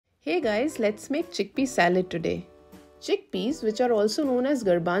Hey guys, let's make chickpea salad today. Chickpeas, which are also known as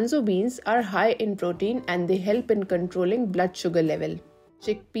garbanzo beans, are high in protein and they help in controlling blood sugar level.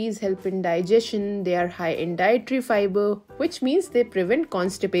 Chickpeas help in digestion, they are high in dietary fiber, which means they prevent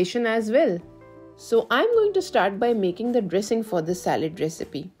constipation as well. So I'm going to start by making the dressing for this salad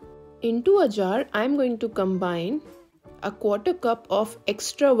recipe. Into a jar, I'm going to combine a quarter cup of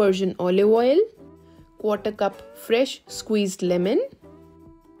extra virgin olive oil, quarter cup fresh squeezed lemon,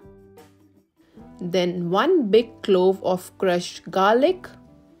 then 1 big clove of crushed garlic,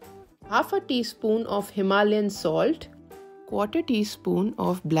 half a teaspoon of Himalayan salt, quarter teaspoon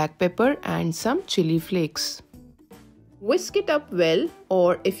of black pepper and some chili flakes. Whisk it up well,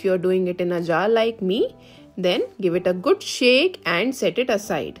 or if you're doing it in a jar like me, then give it a good shake and set it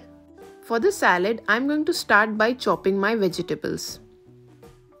aside. For the salad, I'm going to start by chopping my vegetables.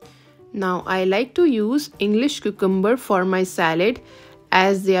 Now I like to use English cucumber for my salad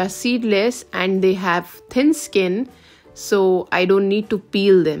as they are seedless and they have thin skin, so I don't need to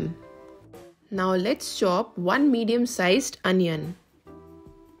peel them. Now let's chop 1 medium-sized onion.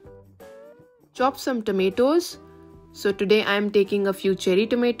 Chop some tomatoes. So today I am taking a few cherry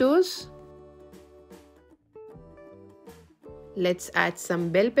tomatoes. Let's add some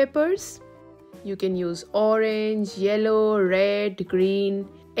bell peppers. You can use orange, yellow, red, green,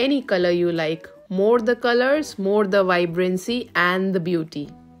 any color you like. More the colors, more the vibrancy and the beauty.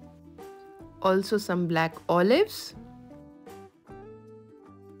 Also some black olives.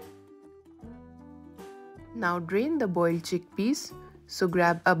 Now drain the boiled chickpeas. So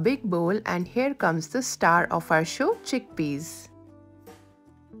grab a big bowl and here comes the star of our show, chickpeas.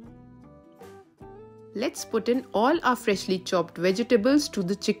 Let's put in all our freshly chopped vegetables to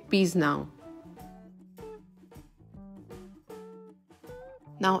the chickpeas now.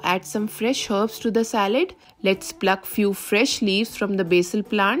 Now add some fresh herbs to the salad. Let's pluck few fresh leaves from the basil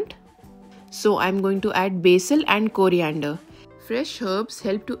plant. So I'm going to add basil and coriander. Fresh herbs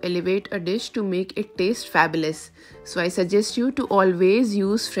help to elevate a dish to make it taste fabulous. So I suggest you to always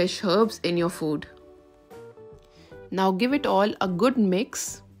use fresh herbs in your food. Now give it all a good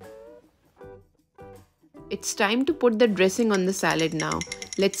mix. It's time to put the dressing on the salad now.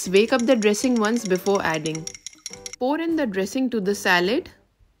 Let's wake up the dressing once before adding. Pour in the dressing to the salad.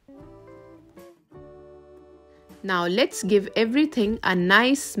 Now let's give everything a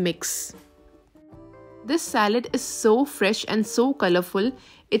nice mix. This salad is so fresh and so colorful,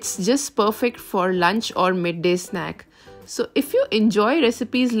 it's just perfect for lunch or midday snack. So if you enjoy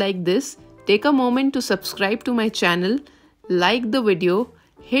recipes like this, take a moment to subscribe to my channel, like the video,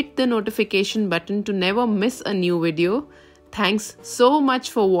 hit the notification button to never miss a new video. Thanks so much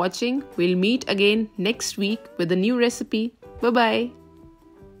for watching. We'll meet again next week with a new recipe. Bye bye.